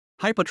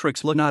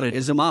Hypotrix lunata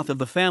is a moth of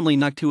the family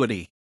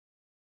Noctuidae.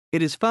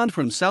 It is found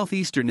from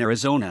southeastern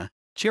Arizona,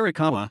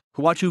 Chiricahua,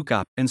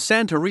 Huachuca, and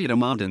Santa Rita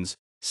mountains,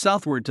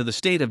 southward to the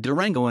state of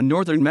Durango and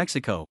northern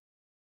Mexico.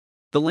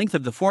 The length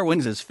of the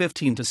forewings is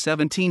 15 to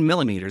 17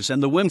 millimeters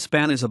and the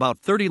wingspan is about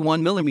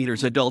 31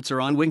 millimeters. Adults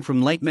are on wing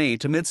from late May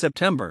to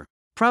mid-September,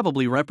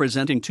 probably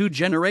representing 2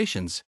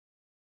 generations.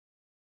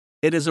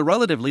 It is a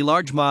relatively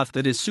large moth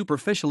that is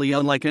superficially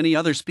unlike any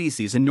other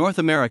species in North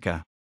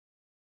America.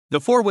 The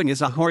forewing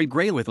is a hoary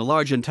gray with a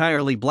large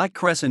entirely black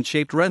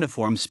crescent-shaped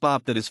reniform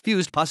spot that is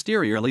fused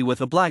posteriorly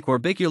with a black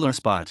orbicular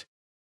spot.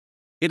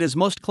 It is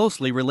most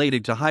closely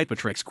related to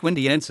Hypotrix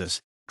quindiensis,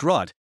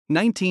 Draught,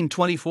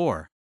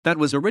 1924, that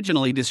was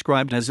originally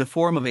described as a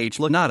form of H.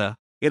 lunata.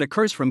 It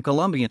occurs from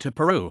Colombia to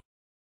Peru.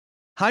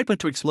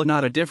 Hypotrix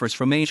lunata differs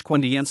from H.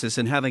 quindiensis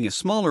in having a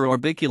smaller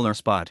orbicular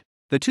spot.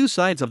 The two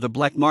sides of the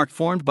black mark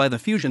formed by the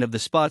fusion of the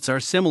spots are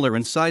similar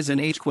in size in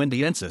H.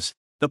 quindiensis.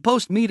 The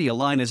post-medial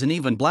line is an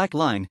even black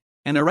line,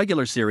 and a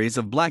regular series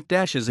of black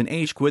dashes in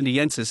H.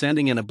 quindiensis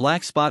ending in a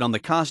black spot on the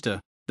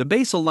costa. The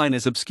basal line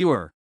is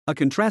obscure, a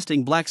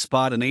contrasting black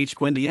spot in H.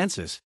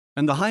 quindiensis,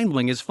 and the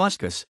hindwing is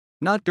fuscous,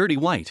 not dirty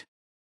white.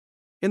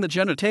 In the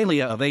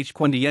genitalia of H.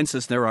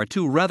 quindiensis there are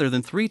 2 rather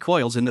than 3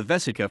 coils in the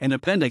vesica and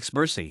appendix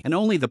bursae, and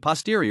only the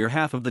posterior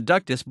half of the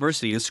ductus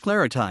bursae is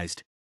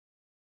sclerotized.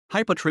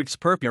 Hypotrix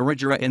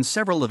purpurigera and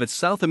several of its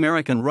South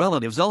American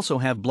relatives also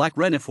have black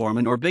reniform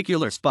and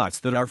orbicular spots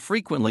that are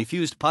frequently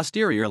fused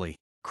posteriorly,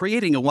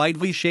 creating a wide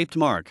V-shaped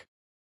mark.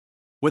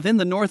 Within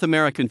the North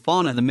American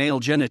fauna, the male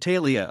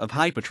genitalia of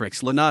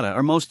Hypotrix lunata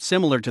are most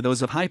similar to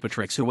those of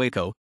Hypotrix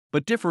huaco,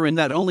 but differ in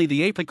that only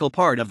the apical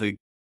part of the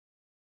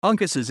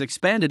uncus is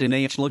expanded in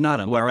H.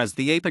 lunata, whereas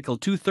the apical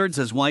 2/3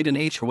 is wide in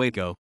H.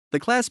 huaco. The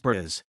clasper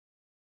is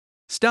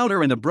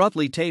stouter and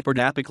abruptly tapered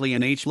apically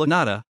in H.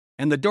 lunata,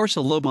 and the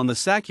dorsal lobe on the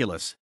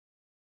sacculus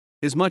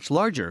is much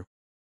larger.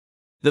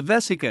 The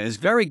vesica is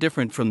very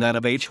different from that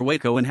of H.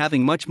 huaco in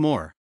having much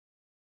more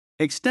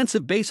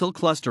extensive basal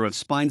cluster of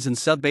spines and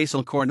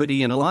subbasal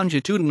cornudae and a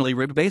longitudinally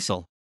ribbed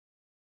basal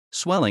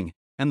swelling,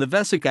 and the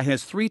vesica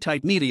has 3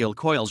 tight medial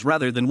coils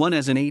rather than 1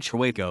 as in H.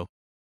 huaco.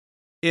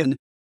 In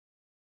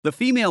the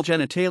female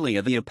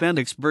genitalia, the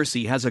appendix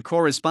bursae has a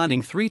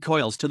corresponding 3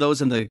 coils to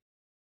those in the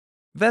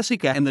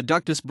vesica, and the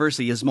ductus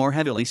bursae is more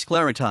heavily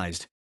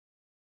sclerotized.